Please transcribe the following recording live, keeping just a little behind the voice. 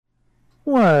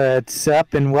What's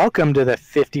up, and welcome to the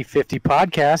 50/50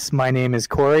 podcast. My name is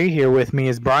Corey. Here with me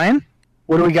is Brian.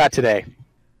 What do we got today?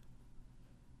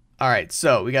 All right,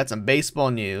 so we got some baseball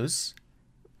news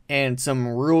and some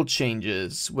rule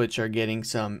changes, which are getting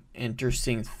some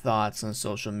interesting thoughts on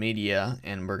social media,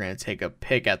 and we're going to take a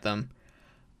pick at them.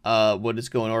 What is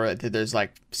going on? I think there's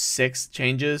like 6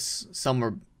 changes. Some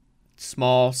are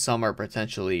small, some are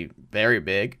potentially very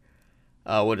big.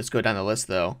 We'll just go down the list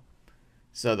though.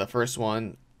 So the first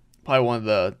one, probably one of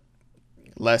the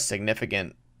less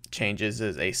significant changes,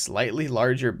 is a slightly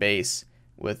larger base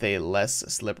with a less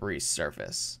slippery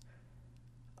surface.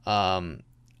 Um,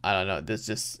 I don't know.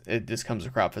 This comes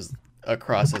across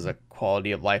as a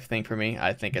quality of life thing for me.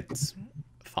 I think it's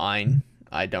fine.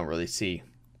 I don't really see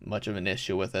much of an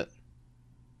issue with it.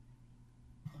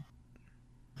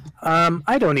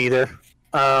 I don't either.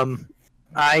 Um,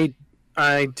 I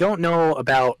I don't know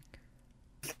about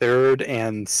third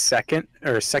and second,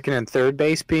 or second and third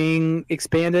base being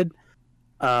expanded.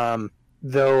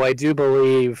 Though I do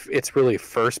believe it's really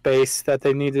first base that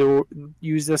they need to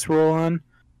use this rule on.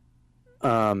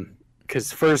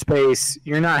 Because first base,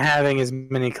 you're not having as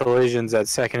many collisions at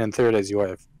second and third as you are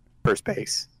at first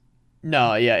base.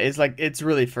 No, yeah, it's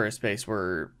really first base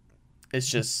where it's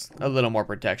just a little more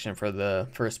protection for the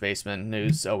first baseman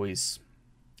who's always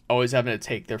having to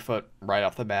take their foot right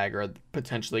off the bag or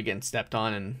potentially getting stepped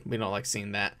on, and we don't like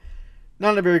seeing that.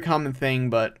 Not a very common thing,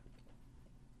 but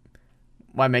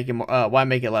why make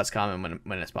it less common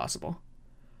when it's possible?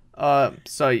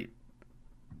 So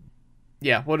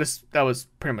yeah, that was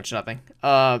pretty much nothing.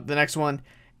 The next one,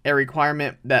 a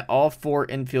requirement that all four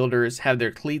infielders have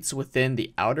their cleats within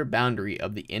the outer boundary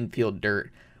of the infield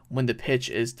dirt when the pitch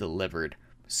is delivered.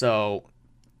 So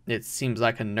it seems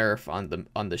like a nerf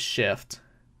on the shift.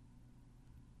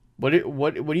 What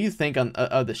do you think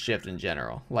of the shift in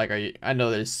general? Like, I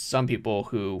know there's some people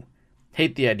who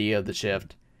hate the idea of the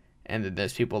shift, and then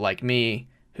there's people like me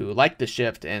who like the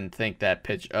shift and think that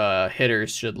pitch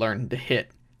hitters should learn to hit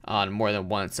on more than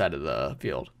one side of the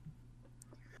field.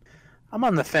 I'm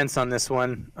on the fence on this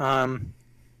one. I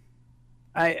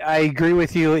agree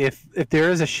with you. If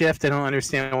there is a shift, I don't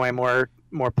understand why more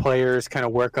players kind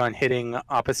of work on hitting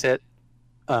opposite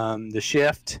the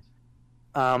shift.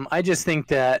 I just think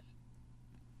that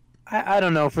I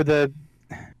don't know, for the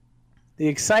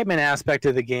excitement aspect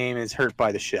of the game is hurt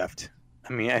by the shift.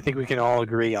 I mean, I think we can all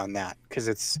agree on that because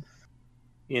it's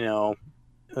you know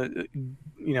uh,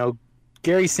 you know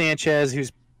Gary Sanchez,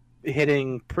 who's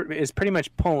hitting is pretty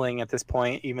much pulling at this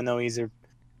point, even though he's a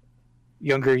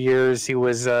younger years. He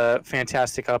was a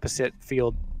fantastic opposite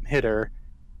field hitter.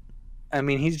 I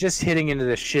mean, he's just hitting into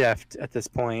the shift at this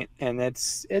point, and it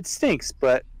stinks.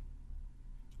 But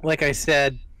like I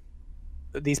said,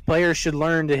 these players should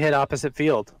learn to hit opposite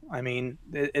field. I mean,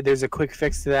 there's a quick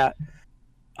fix to that.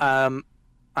 Um,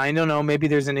 I don't know. Maybe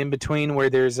there's an in between where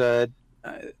there's a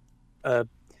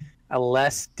a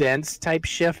less dense type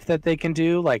shift that they can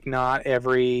do. Like, not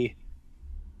every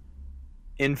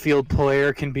infield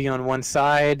player can be on one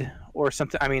side or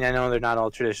something. I mean, I know they're not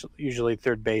all traditional. Usually,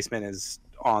 third baseman is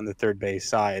on the third base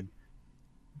side,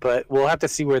 but we'll have to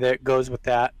see where that goes with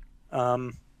that.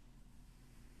 Um,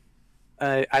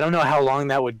 I don't know how long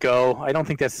that would go. I don't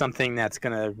think that's something that's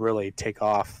going to really take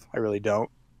off. I really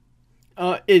don't.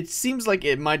 It seems like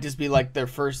it might just be like their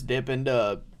first dip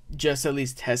into just at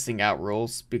least testing out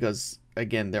rules because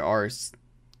again, there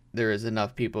is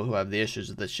enough people who have the issues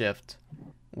with the shift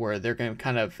where they're going to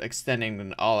kind of extending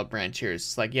an olive branch here.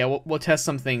 It's like, yeah, we'll test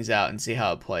some things out and see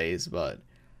how it plays, but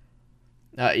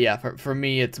yeah, for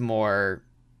me, it's more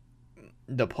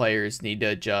the players need to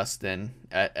adjust, and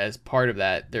as part of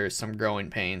that, there's some growing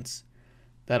pains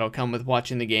that'll come with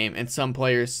watching the game, and some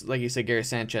players, like you said, Gary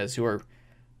Sanchez, who are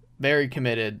very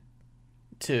committed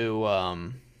to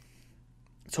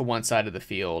one side of the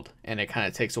field, and it kind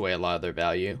of takes away a lot of their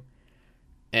value.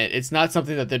 And it's not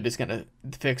something that they're just gonna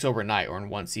fix overnight or in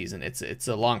one season. It's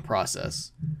a long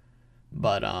process,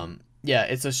 but yeah,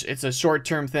 it's a short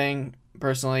term thing.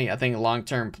 Personally, I think long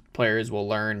term players will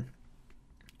learn,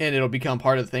 and it'll become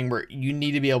part of the thing where you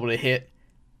need to be able to hit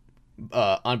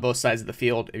on both sides of the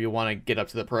field if you want to get up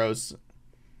to the pros.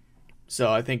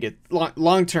 So I think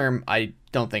long term, I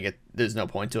don't think there's no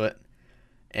point to it,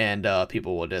 and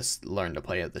people will just learn to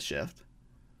play at the shift.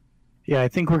 Yeah, I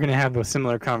think we're going to have a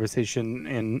similar conversation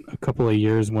in a couple of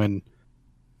years when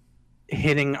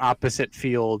hitting opposite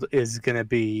field is going to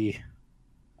be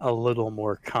a little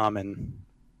more common.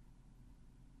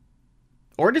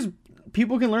 Or just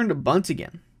people can learn to bunt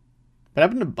again. What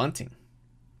happened to bunting?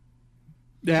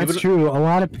 That's true. A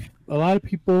lot of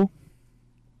people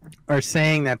are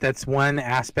saying that that's one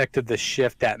aspect of the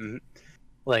shift that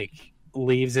like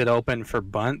leaves it open for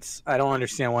bunts. I don't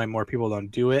understand why more people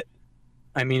don't do it.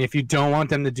 I mean, if you don't want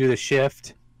them to do the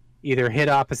shift, either hit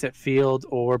opposite field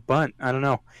or bunt. I don't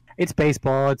know. It's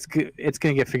baseball. It's going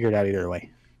to get figured out either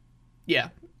way. Yeah,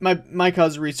 my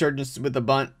cause resurgence with the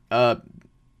bunt.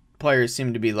 Players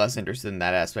seem to be less interested in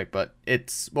that aspect, but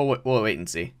we'll wait and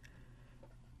see.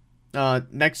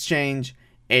 Next change: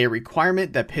 a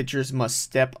requirement that pitchers must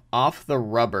step off the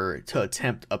rubber to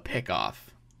attempt a pickoff.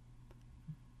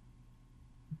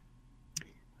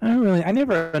 I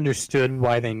never understood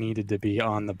why they needed to be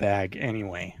on the bag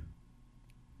anyway.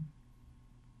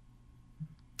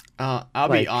 I'll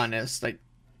be honest.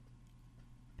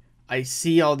 I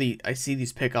see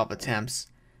these pickoff attempts,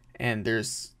 and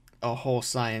there's a whole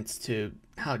science to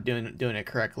how doing it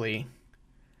correctly,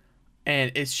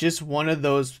 and it's just one of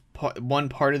those one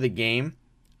part of the game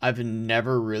I've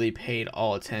never really paid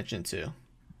all attention to,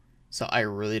 so I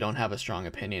really don't have a strong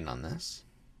opinion on this.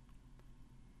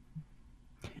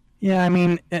 Yeah, I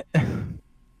mean,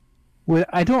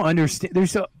 I don't understand.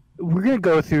 We're gonna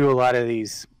go through a lot of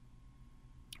these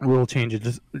rule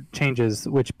changes,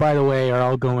 which, by the way, are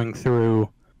all going through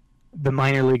the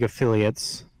minor league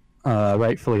affiliates,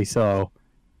 rightfully so.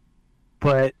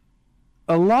 But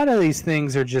a lot of these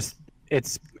things are just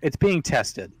it's being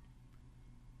tested.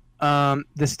 The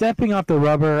stepping off the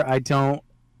rubber,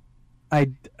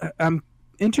 I'm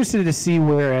interested to see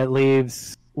where it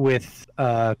leaves with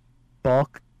balk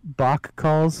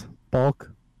calls.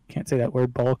 Bulk, can't say that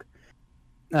word. Bulk.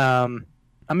 I'm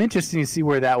interested to see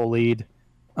where that will lead.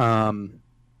 But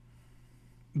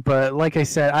like I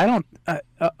said, I don't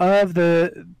of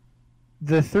the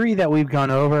three that we've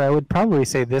gone over, I would probably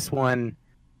say this one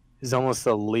is almost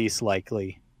the least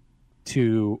likely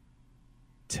to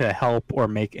help or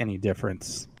make any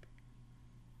difference.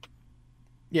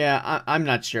 Yeah, I'm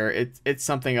not sure. It's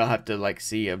something I'll have to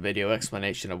see a video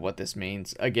explanation of what this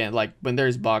means. Again, when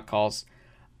there's balk calls,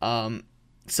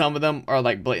 some of them are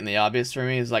blatantly obvious for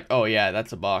me. It's oh yeah,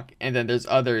 that's a balk. And then there's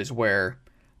others where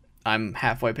I'm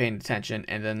halfway paying attention,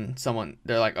 and then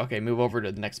they're like, okay, move over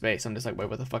to the next base. I'm just like, wait,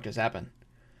 what the fuck just happened?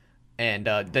 And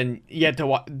then you had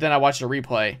to then I watched a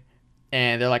replay,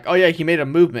 and they're like, oh yeah, he made a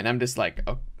movement. I'm just like,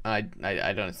 oh, I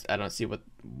don't see what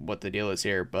the deal is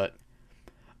here, but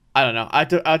I don't know. I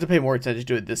have to pay more attention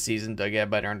to it this season to get a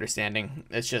better understanding.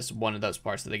 It's just one of those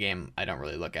parts of the game I don't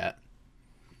really look at.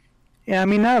 Yeah, I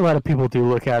mean, not a lot of people do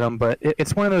look at them, but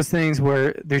it's one of those things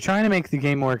where they're trying to make the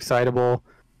game more excitable.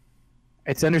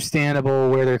 It's understandable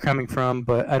where they're coming from,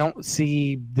 but I don't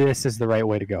see this as the right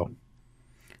way to go.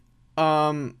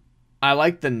 I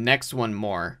like the next one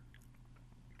more.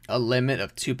 A limit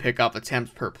of 2 pickoff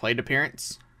attempts per plate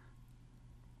appearance.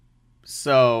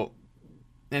 So,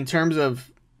 in terms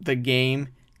of the game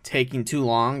taking too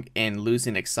long and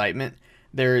losing excitement,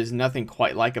 there is nothing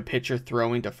quite like a pitcher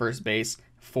throwing to first base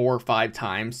 4 or 5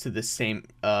 times to the same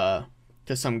to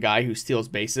some guy who steals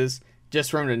bases just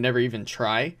for him to never even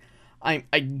try.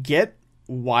 I get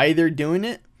why they're doing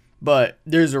it, but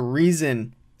there's a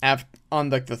reason on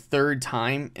the 3rd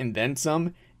time and then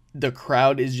some, the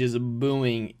crowd is just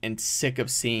booing and sick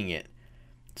of seeing it.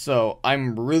 So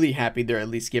I'm really happy they're at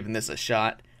least giving this a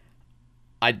shot.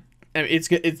 It's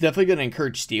definitely going to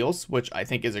encourage steals, which I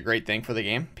think is a great thing for the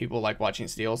game. People like watching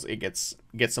steals. It gets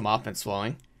some offense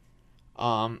flowing.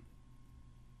 No,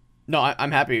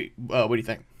 I'm happy. What do you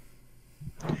think?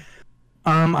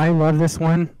 I love this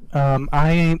one.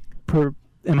 I am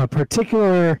a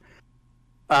particular.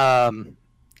 I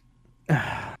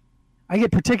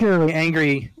get particularly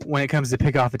angry when it comes to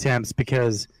pickoff attempts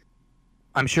because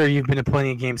I'm sure you've been to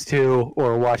plenty of games too,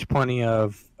 or watched plenty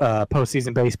of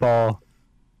postseason baseball,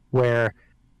 where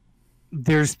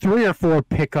there's 3 or 4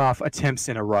 pickoff attempts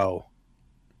in a row.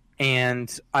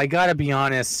 And I gotta be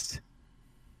honest,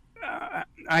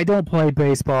 I don't play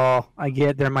baseball. I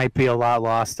get there might be a lot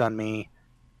lost on me.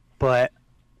 But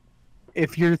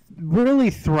if you're really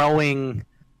throwing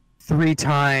 3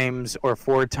 times or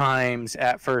 4 times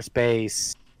at first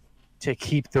base to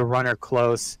keep the runner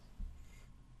close,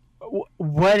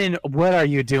 what are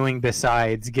you doing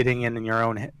besides getting in your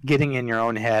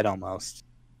own head almost?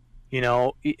 You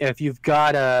know, if you've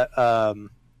got a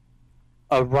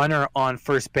runner on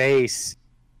first base,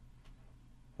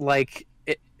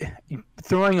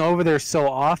 throwing over there so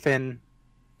often,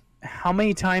 how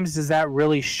many times does that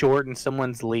really shorten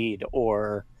someone's lead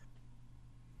or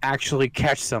actually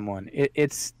catch someone?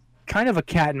 It's kind of a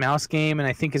cat and mouse game, and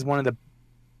I think is one of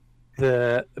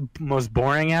the most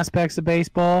boring aspects of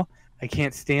baseball. I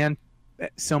can't stand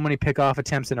so many pickoff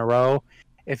attempts in a row.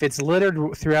 If it's littered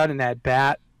throughout an at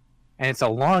bat, and it's a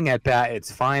long at bat,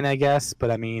 it's fine, I guess.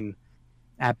 But I mean,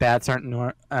 at bats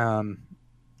aren't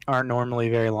aren't normally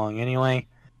very long anyway.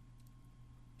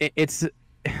 It's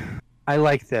I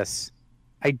like this.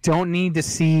 I don't need to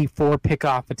see 4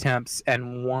 pickoff attempts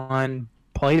and 1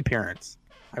 plate appearance.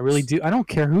 I really do. I don't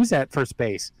care who's at first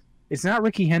base. It's not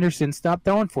Ricky Henderson. Stop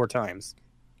throwing 4 times.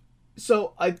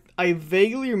 So I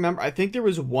vaguely remember. I think there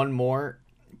was one more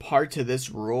part to this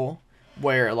rule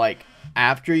where, like,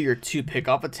 after your 2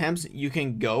 pickoff attempts, you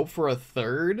can go for a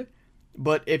third,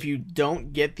 but if you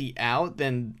don't get the out,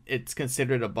 then it's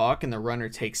considered a balk and the runner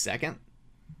takes second.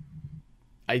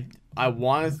 I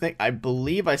want to think. I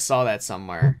believe I saw that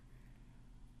somewhere,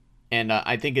 and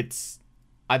I think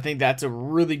that's a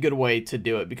really good way to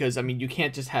do it, because I mean you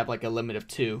can't just have like a limit of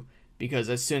 2, because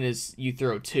as soon as you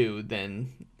throw 2,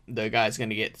 then the guy's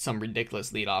going to get some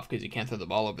ridiculous lead off because you can't throw the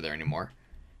ball over there anymore.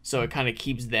 So it kind of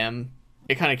keeps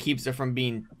it from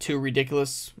being too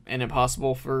ridiculous and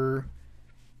impossible to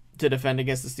defend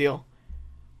against the steal.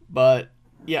 But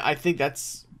yeah, I think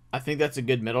that's a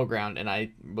good middle ground, and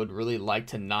I would really like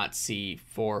to not see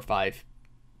 4 or 5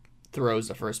 throws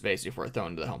to first base before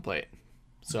throwing to the home plate.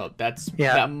 So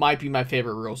that might be my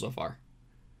favorite rule so far.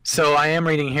 So I am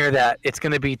reading here that it's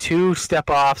going to be 2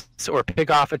 step-offs or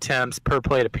pick-off attempts per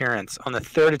plate appearance. On the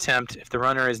 3rd attempt, if the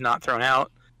runner is not thrown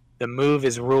out, the move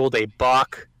is ruled a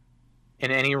balk,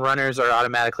 and any runners are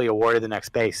automatically awarded the next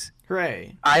base.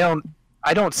 Hooray! I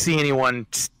don't see anyone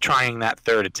trying that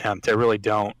 3rd attempt. I really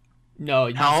don't.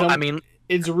 No,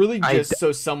 it's really just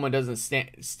so someone doesn't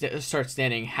start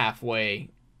standing halfway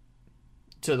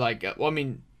to like. Well, I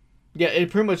mean, yeah,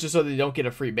 it pretty much just so they don't get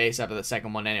a free base after the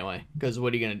second one anyway. Because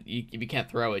what are you gonna? If you can't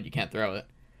throw it, you can't throw it.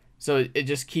 So it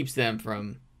just keeps them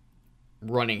from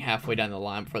running halfway down the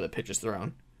line before the pitch is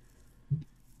thrown.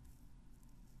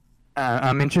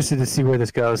 I'm interested to see where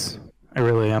this goes. I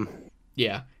really am.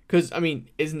 Yeah, because I mean,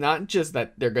 it's not just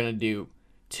that they're gonna do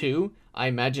 2. I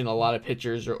imagine a lot of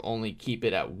pitchers will only keep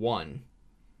it at 1.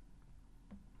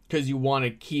 Because you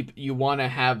want to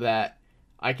have that,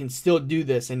 I can still do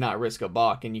this and not risk a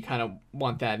balk, and you kind of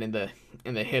want that in the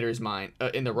hitter's mind,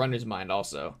 in the runner's mind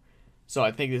also. So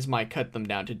I think this might cut them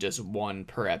down to just 1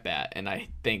 per at bat, and I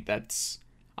think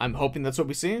I'm hoping that's what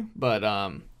we see, but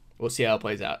we'll see how it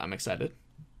plays out. I'm excited.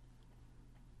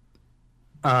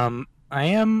 I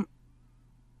am.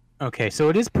 Okay, so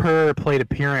it is per plate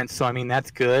appearance, so I mean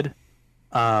that's good.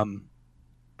 But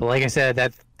like I said,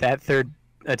 that 3rd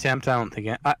attempt,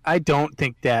 I don't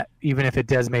think that even if it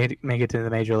does make it to the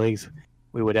major leagues,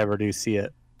 we would ever see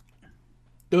it.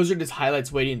 Those are just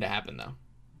highlights waiting to happen, though.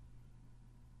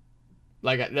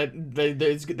 Like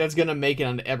that's gonna make it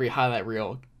on every highlight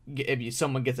reel if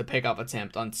someone gets a pickoff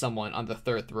attempt on someone on the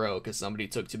 3rd throw because somebody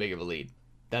took too big of a lead.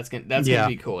 That's gonna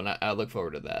be cool, and I look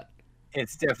forward to that.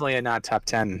 It's definitely a not top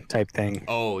 10 type thing.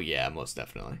 Oh yeah, most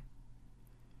definitely.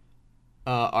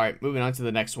 All right, moving on to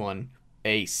the next one.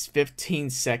 A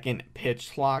 15-second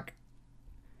pitch clock.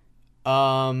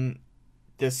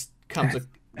 This comes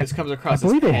across. I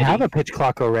believe they have a pitch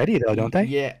clock already, though, don't they?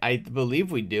 Yeah, I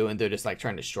believe we do, and they're just like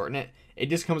trying to shorten it. It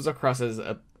just comes across as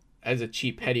a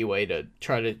cheap, petty way to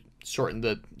try to shorten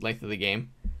the length of the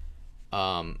game.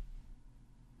 I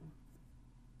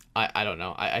don't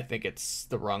know. I think it's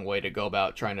the wrong way to go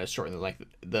about trying to shorten the length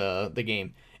the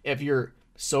game. If you're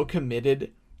so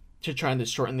committed to trying to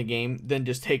shorten the game, then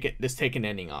just take an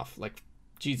inning off. Like,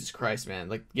 Jesus Christ, man.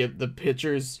 Like, the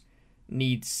pitchers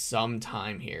need some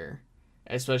time here,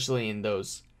 especially in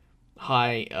those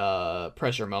high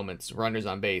pressure moments. Runners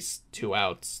on base, 2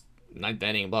 outs, 9th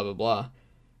inning, blah blah blah.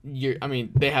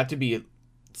 They have to be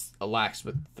lax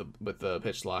with the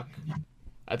pitch clock.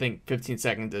 I think 15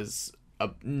 seconds is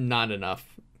not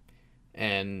enough,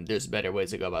 and there's better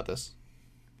ways to go about this.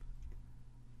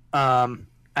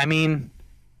 I mean,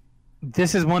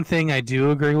 this is one thing I do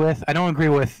agree with. I don't agree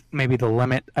with maybe the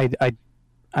limit.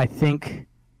 I think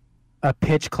a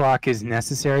pitch clock is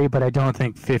necessary, but I don't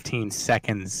think 15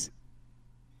 seconds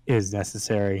is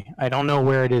necessary. I don't know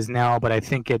where it is now, but I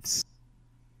think it's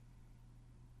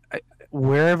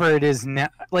wherever it is now.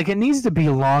 Like, it needs to be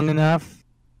long enough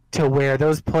to where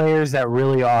those players that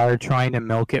really are trying to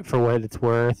milk it for what it's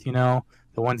worth, the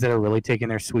ones that are really taking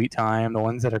their sweet time, the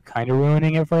ones that are kind of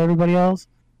ruining it for everybody else,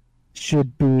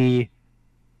 should be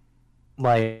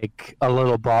like a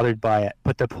little bothered by it.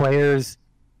 But the players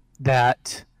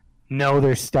that know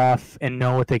their stuff and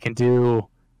know what they can do,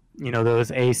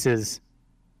 those aces,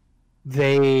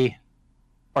 they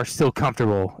are still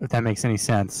comfortable, if that makes any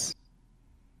sense.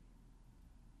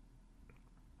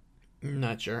 I'm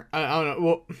not sure. I don't know.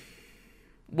 Well,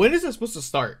 when is it supposed to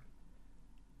start?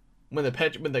 When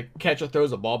the catcher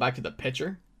throws a ball back to the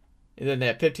pitcher, and then they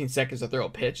have 15 seconds to throw a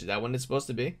pitch. Is that when it's supposed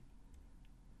to be?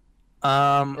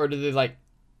 Or do they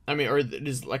I mean, or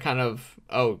just like kind of,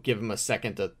 oh, give them a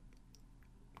second to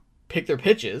pick their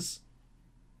pitches.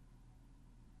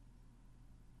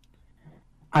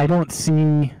 I don't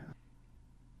see.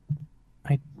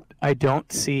 I I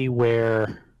don't see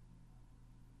where.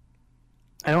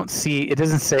 I don't see. It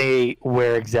doesn't say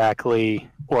where exactly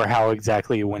or how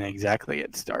exactly when exactly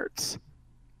it starts.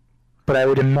 But I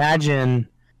would imagine.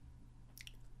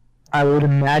 I would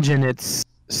imagine it's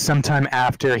sometime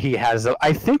after he has.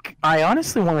 I think I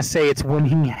honestly want to say it's when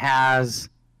he has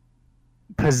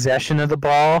possession of the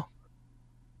ball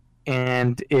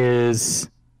and is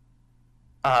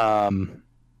um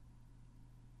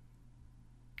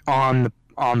on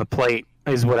the plate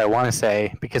is what I want to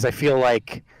say, because I feel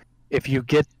like if you're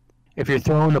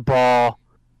throwing the ball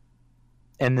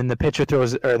and then the pitcher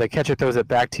throws or the catcher throws it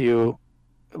back to you,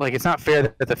 like it's not fair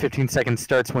that the 15 seconds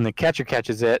starts when the catcher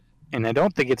catches it, and I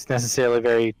don't think it's necessarily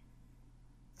very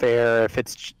fair if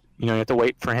it's you have to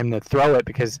wait for him to throw it,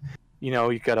 because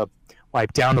you got to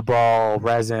wipe down the ball,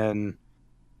 resin,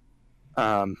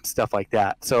 stuff like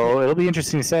that. So it'll be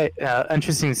interesting to say.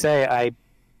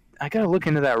 I gotta look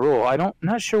into that rule.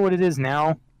 Not sure what it is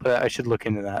now, but I should look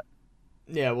into that.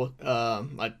 Yeah, well,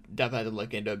 I definitely have to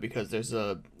look into it because there's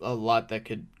a lot that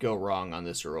could go wrong on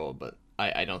this rule, but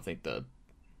I don't think the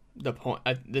point.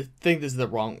 I think this is the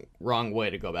wrong way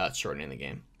to go about shortening the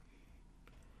game.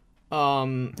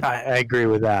 I agree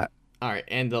with that. All right,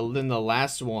 and then the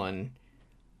last one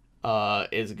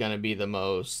is going to be the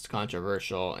most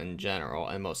controversial in general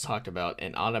and most talked about: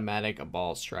 an automatic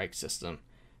ball strike system.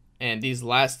 And these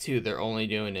last two, they're only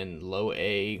doing in low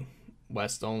A,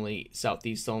 West only,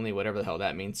 Southeast only, whatever the hell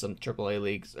that means. Some AAA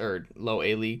leagues or low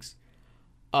A leagues.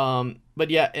 But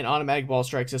yeah, an automatic ball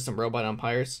strike system, robot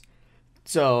umpires.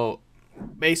 So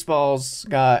baseball's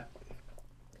got,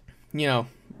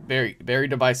 very, very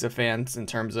divisive fans in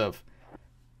terms of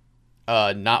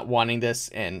not wanting this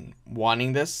and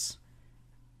wanting this.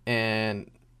 And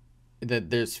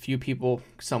that there's few people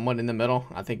somewhat in the middle.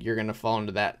 I think you're going to fall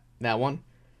into that one.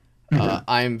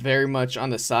 I'm very much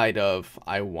on the side of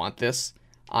I want this.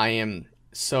 I am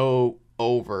so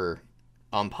over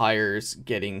umpires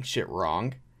getting shit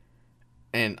wrong.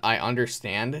 And I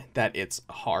understand that it's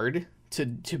hard to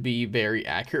be very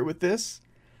accurate with this.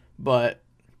 But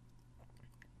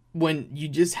when you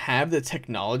just have the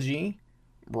technology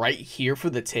right here for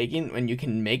the taking, when you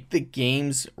can make the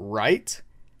games right,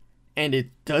 and it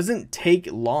doesn't take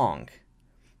long.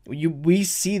 We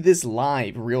see this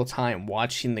live, real time,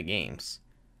 watching the games.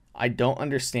 I don't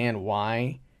understand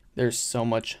why there's so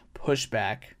much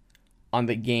pushback on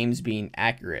the games being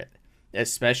accurate,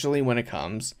 especially when it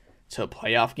comes to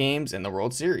playoff games and the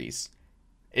World Series.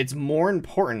 It's more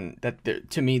important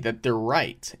to me that they're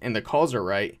right and the calls are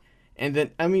right. And then,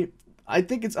 I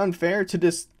think it's unfair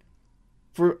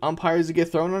for umpires to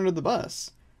get thrown under the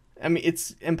bus.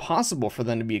 It's impossible for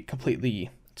them to be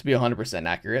 100%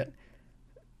 accurate.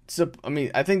 So,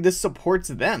 I think this supports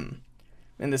them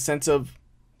in the sense of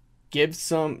get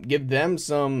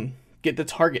the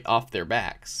target off their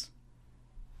backs.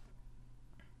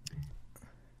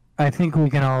 I think we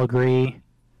can all agree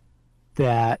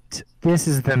that this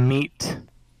is the meat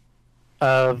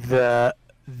of this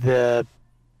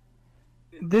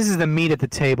is the meat at the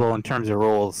table in terms of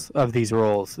rules of these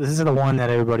rules. This is the one that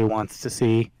everybody wants to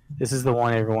see. This is the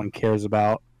one everyone cares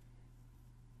about.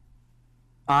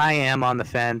 I am on the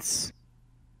fence.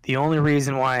 The only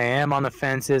reason why I am on the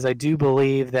fence is I do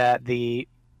believe that I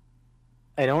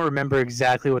don't remember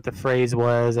exactly what the phrase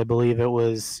was. I believe it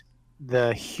was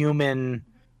the human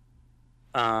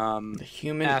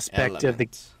aspect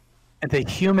element. of the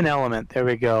human element. There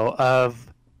we go.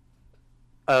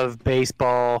 Of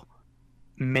baseball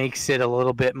makes it a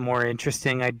little bit more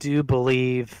interesting. I do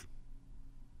believe.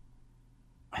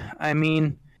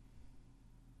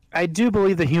 I do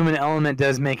believe the human element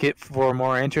does make it for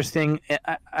more interesting.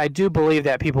 I do believe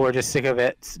that people are just sick of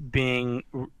it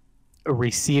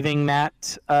receiving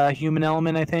that human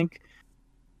element, I think.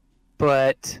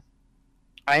 But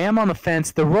I am on the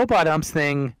fence. The robot umps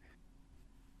thing,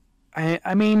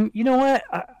 you know what?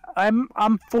 I'm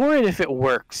for it if it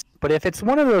works. But if it's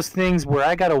one of those things where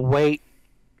I got to wait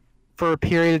for a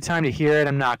period of time to hear it,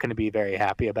 I'm not going to be very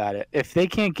happy about it. If they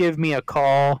can't give me a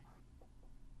call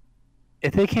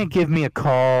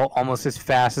almost as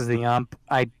fast as the ump,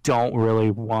 I don't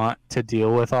really want to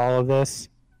deal with all of this.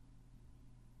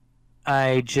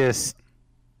 We'll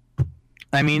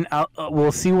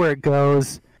see where it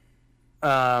goes.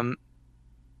 But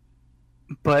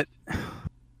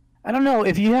I don't know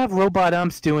if you have robot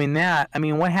umps doing that.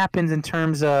 What happens in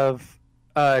terms of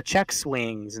check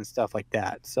swings and stuff like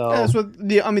that? So that's what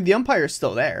the umpire's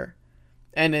still there.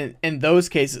 And in those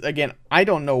cases, again, I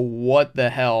don't know what the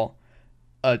hell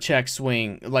a check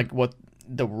swing, like what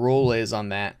the rule is on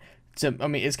that. So, I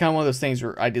mean, it's kind of one of those things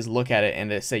where I just look at it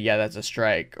and they say, yeah, that's a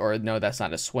strike, or no, that's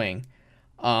not a swing.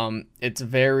 It's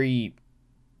very,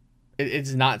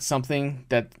 it's not something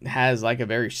that has like a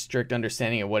very strict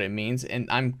understanding of what it means, and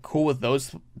I'm cool with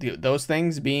those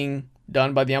things being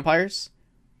done by the umpires,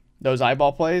 those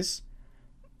eyeball plays.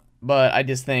 But I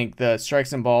just think the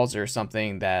strikes and balls are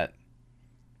something that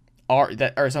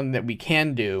are something that we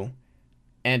can do,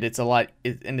 and it's a lot,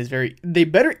 and it's very, they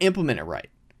better implement it right.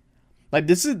 Like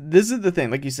this is the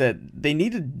thing, like you said, they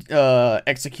need to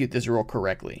execute this rule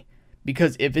correctly,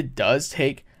 because if it does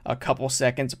take a couple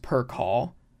seconds per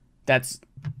call, that's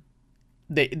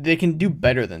they can do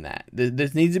better than that.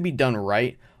 This needs to be done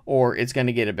right, or it's going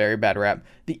to get a very bad rap.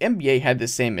 The NBA had the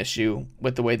same issue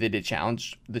with the way they did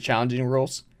the challenging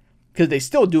rules, because they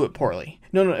still do it poorly.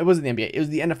 No, it wasn't the NBA. It was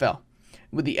the NFL.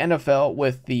 With the NFL,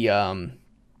 with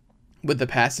the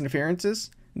pass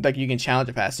interferences, like you can challenge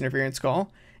a pass interference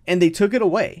call, and they took it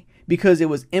away because it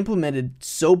was implemented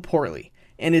so poorly.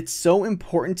 And it's so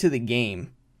important to the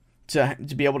game to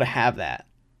be able to have that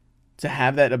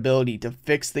ability to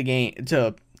fix the game,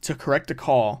 to correct a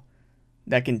call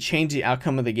that can change the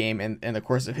outcome of the game and the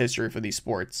course of history for these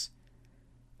sports.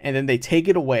 And then they take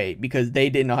it away because they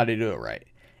didn't know how to do it right.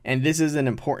 And this is an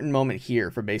important moment here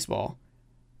for baseball.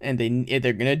 And if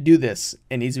they're going to do this,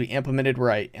 it needs to be implemented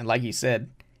right. And like you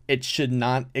said, it should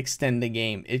not extend the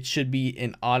game. It should be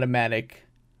an automatic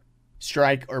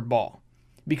strike or ball.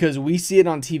 Because we see it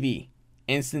on TV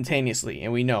instantaneously,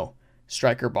 and we know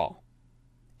strike or ball.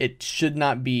 It should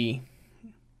not be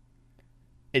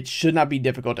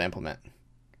difficult to implement.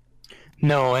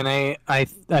 No, and I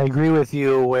agree with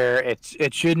you where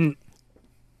it shouldn't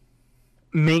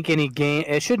make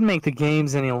it shouldn't make the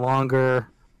games any longer,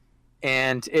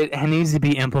 and it needs to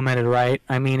be implemented right.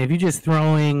 I mean, if you're just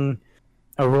throwing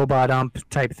a robot ump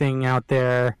type thing out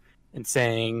there and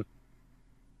saying,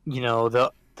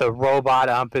 the robot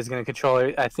ump is going to control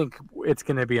it, I think it's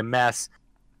going to be a mess.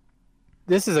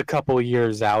 This is a couple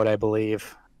years out, I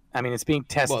believe. I mean, it's being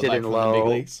tested in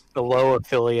the low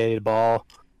affiliated ball,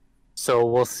 so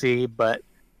we'll see. But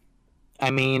I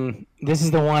mean, this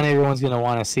is the one everyone's going to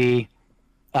want to see.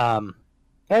 Like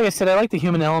I said, I like the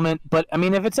human element, but I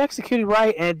mean, if it's executed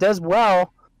right and it does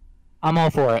well, I'm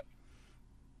all for it.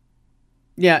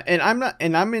 Yeah, and I'm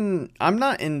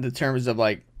not in the terms of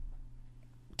like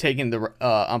taking the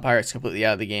umpires completely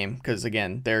out of the game, because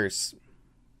again, there's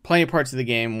plenty of parts of the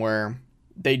game where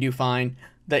they do fine.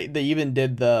 They even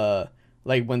did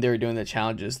like when they were doing the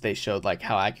challenges, they showed like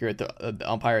how accurate the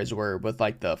umpires were with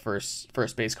like the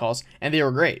first base calls, and they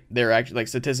were great. They're actually, like,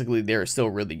 statistically they were still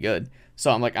really good.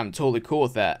 So I'm totally cool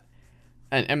with that.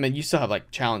 And I mean, you still have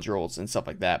like challenge rules and stuff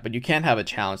like that, but you can't have a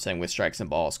challenge thing with strikes and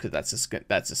balls, because that's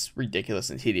just ridiculous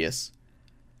and tedious.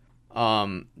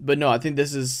 But no, I think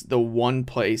this is the one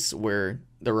place where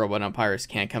the robot umpires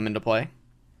can come into play.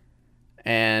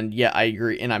 And yeah, I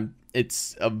agree. And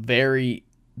it's a very,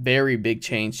 very big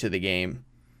change to the game.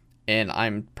 And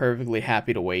I'm perfectly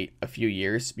happy to wait a few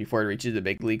years before it reaches the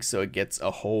big leagues, so it gets a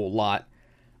whole lot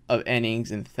of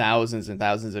innings and thousands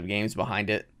of games behind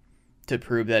it to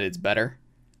prove that it's better.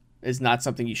 It's not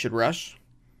something you should rush.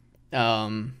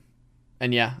 And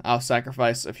yeah, I'll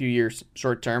sacrifice a few years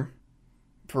short term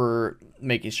for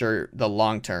making sure the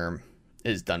long term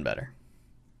is done better.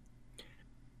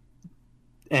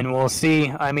 And we'll see.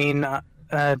 I mean,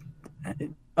 a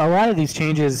lot of these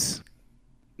changes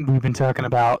we've been talking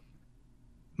about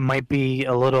might be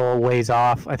a little ways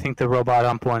off. I think the robot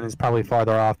ump one is probably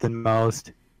farther off than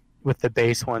most, with the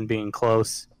base one being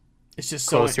close. It's just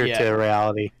closer to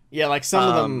reality. Yeah, like some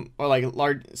of them are like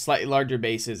slightly larger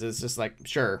bases. It's just like,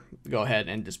 sure, go ahead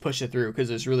and just push it through, because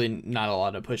there's really not a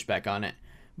lot of pushback on it.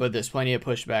 But there's plenty of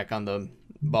pushback on the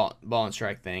ball and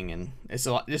strike thing, and it's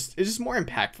just more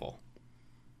impactful.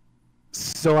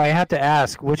 So I have to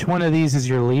ask, which one of these is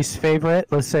your least favorite?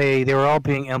 Let's say they were all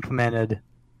being implemented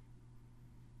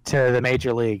to the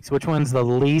major leagues. Which one's the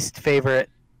least favorite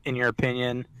in your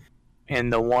opinion,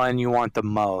 and the one you want the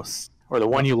most, or the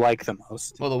one you like the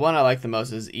most? Well, the one I like the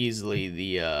most is easily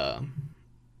the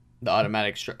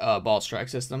automatic ball strike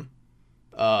system.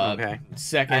 Okay.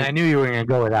 Second, and I knew you were going to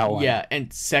go with that one. Yeah,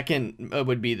 and second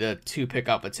would be the 2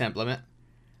 pickoff attempt limit.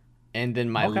 And then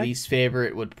my least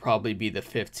favorite would probably be the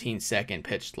 15-second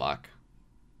pitch clock.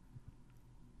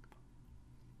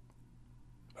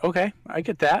 Okay, I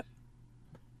get that.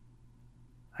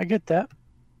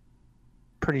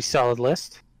 Pretty solid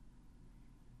list.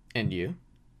 And you?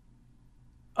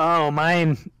 Oh,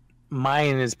 mine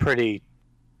is pretty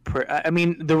I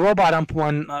mean, the robot ump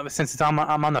one, since I'm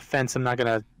on the fence, I'm not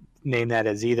gonna name that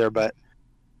as either. But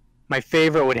my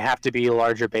favorite would have to be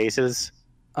larger bases.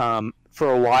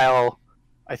 For a while,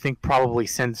 I think probably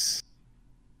since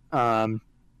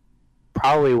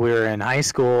probably we were in high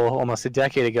school almost a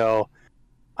decade ago,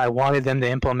 I wanted them to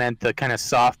implement the kind of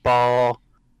softball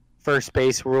first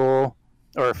base rule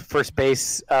or first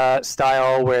base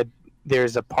style where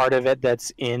there's a part of it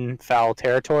that's in foul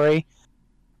territory.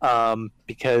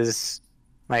 Because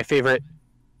my favorite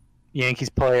Yankees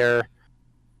player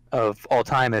of all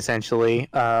time, essentially,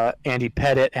 Andy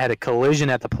Pettitte, had a collision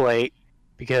at the plate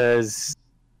because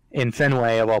in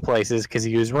Fenway, of all places, because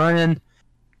he was running,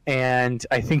 and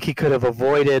I think he could have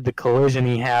avoided the collision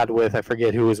he had with, I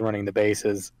forget who was running the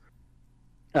bases,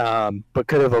 but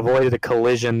could have avoided a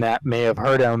collision that may have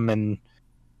hurt him, and,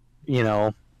 you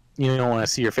know, you don't want to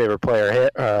see your favorite player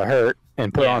hurt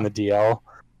and put on the DL.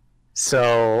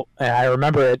 So I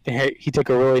remember he took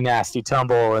a really nasty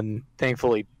tumble and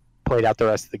thankfully played out the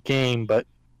rest of the game, but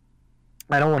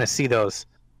I don't want to see those.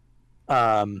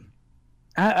 I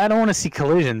don't want to see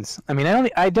collisions. I mean,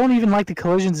 I don't even like the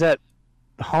collisions at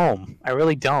home. I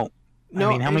really don't. No,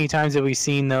 I mean, how many times have we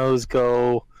seen those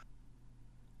go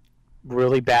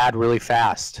really bad, really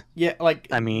fast? Yeah, like,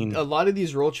 I mean, a lot of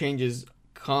these rule changes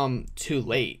come too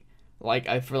late.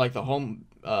 Like, for like the home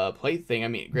plate thing, I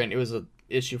mean, granted, it was an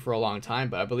issue for a long time,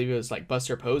 but I believe it was like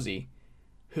Buster Posey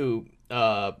who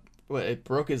it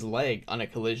broke his leg on a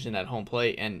collision at home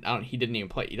plate, and he didn't even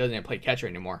play. He doesn't even play catcher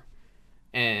anymore.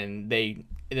 And then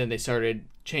they started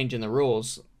changing the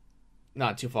rules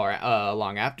not too far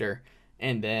long after,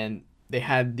 and then they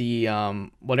had the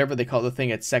whatever they call the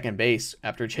thing at second base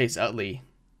after Chase Utley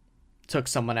took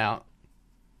someone out.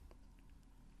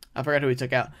 I forgot who he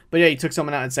took out, but yeah, he took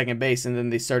someone out at second base, and then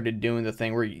they started doing the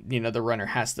thing where the runner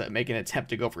has to make an attempt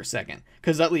to go for second,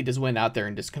 because Utley just went out there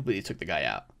and just completely took the guy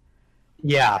out.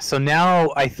 Yeah, so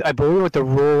now I believe what the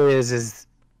rule is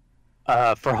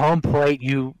for home plate,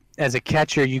 you as a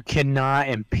catcher, you cannot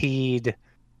impede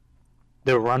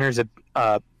the runner's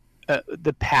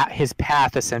his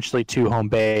path essentially to home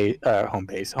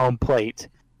plate.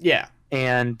 Yeah.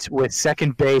 And with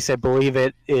second base, I believe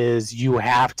it is you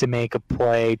have to make a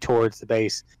play towards the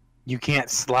base. You can't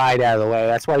slide out of the way.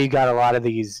 That's why you got a lot of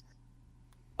these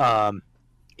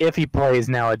iffy plays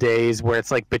nowadays where it's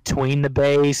like between the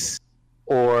base,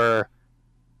 or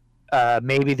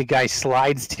maybe the guy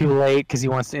slides too late because he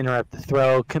wants to interrupt the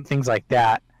throw, things like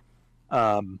that.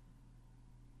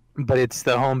 But it's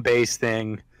the home base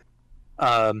thing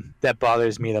that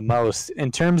bothers me the most.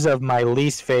 In terms of my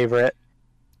least favorite,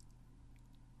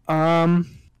 I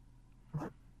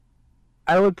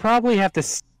would probably have to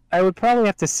say I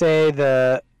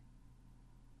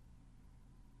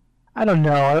don't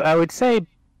know.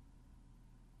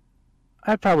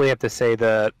 I'd probably have to say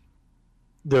the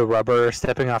rubber,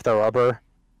 stepping off the rubber.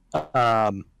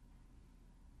 I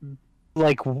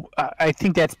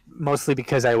think that's mostly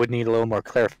because I would need a little more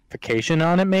clarification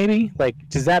on it, maybe. Like,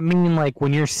 does that mean, like,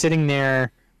 when you're sitting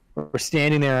there or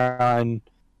standing there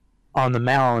on the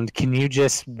mound, can you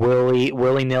just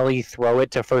willy-nilly throw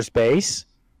it to first base?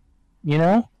 You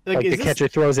know? Like the catcher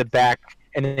throws it back,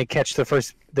 and then they catch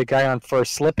the guy on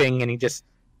first slipping, and he just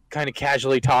kind of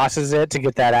casually tosses it to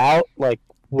get that out. Like,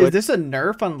 is this a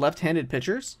nerf on left-handed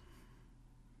pitchers?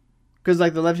 Because,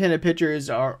 like, the left-handed pitchers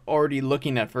are already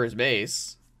looking at first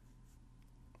base.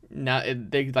 Now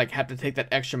they like have to take that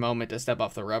extra moment to step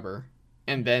off the rubber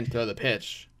and then throw the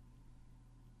pitch.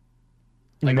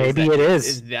 Like, maybe it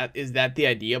is. Is that the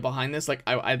idea behind this? Like,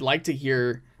 I'd like to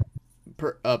hear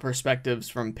perspectives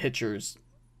from pitchers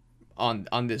on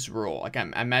this rule. Like, I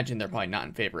imagine they're probably not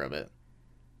in favor of it.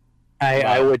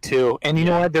 I would too. And you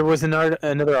know what? There was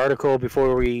another article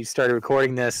before we started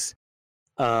recording this.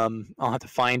 I'll have to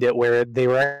find it, where they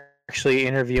were actually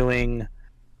interviewing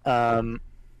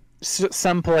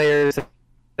some players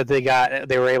that they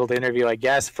were able to interview, I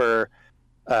guess, for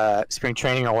spring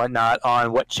training or whatnot,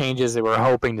 on what changes they were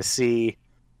hoping to see.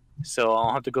 So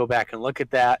I'll have to go back and look at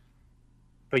that.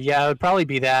 But yeah, it would probably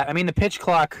be that. I mean, the pitch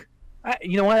clock.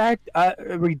 You know what? I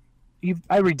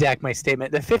redact my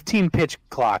statement. The 15 pitch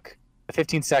clock, the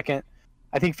 15 second.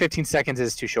 I think 15 seconds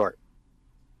is too short.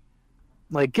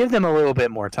 Like, give them a little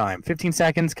bit more time. 15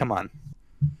 seconds, come on.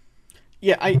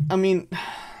 Yeah, I mean,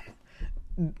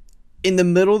 in the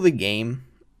middle of the game,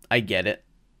 I get it.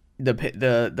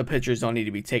 The pitchers don't need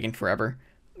to be taken forever,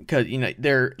 because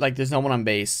they're like, there's no one on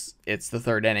base. It's the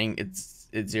third inning. It's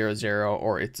 0-0,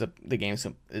 or it's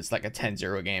like a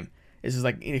 10-0 game. It's just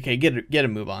like, okay, get a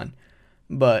move on.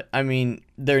 But I mean,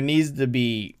 there needs to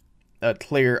be a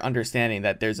clear understanding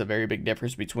that there's a very big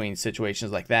difference between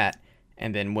situations like that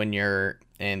And then when you're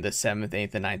in the 7th,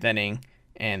 8th, and 9th inning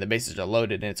and the bases are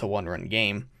loaded and it's a 1-run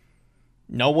game,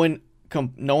 no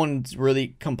one's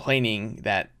really complaining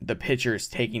that the pitcher is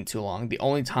taking too long. The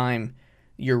only time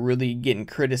you're really getting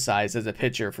criticized as a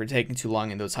pitcher for taking too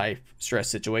long in those high stress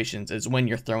situations is when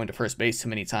you're throwing to first base too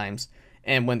many times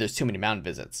and when there's too many mound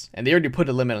visits. And they already put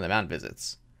a limit on the mound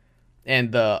visits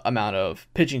and the amount of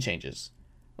pitching changes.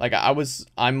 Like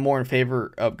I'm more in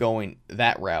favor of going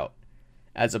that route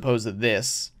as opposed to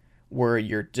this, where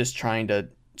you're just trying to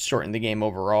shorten the game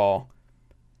overall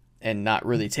and not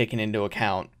really taking into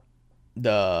account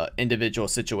the individual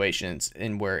situations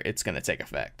and where it's going to take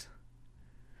effect.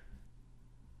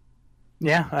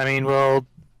 Yeah, I mean, we'll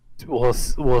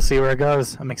see where it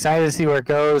goes. I'm excited to see where it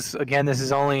goes. Again, this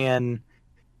is only in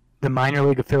the minor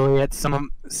league affiliates. Some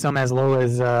as low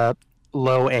as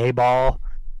low A ball.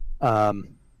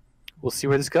 We'll see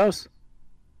where this goes.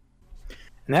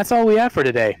 And that's all we have for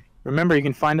today. Remember, you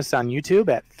can find us on YouTube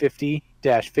at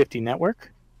 50-50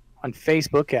 Network, on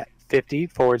Facebook at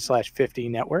 50/50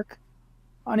 Network,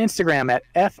 on Instagram at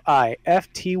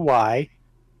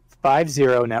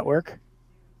FIFTY50 Network,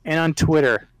 and on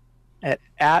Twitter at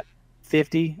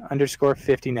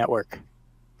 50_50 Network.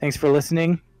 Thanks for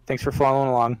listening. Thanks for following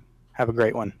along. Have a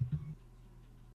great one.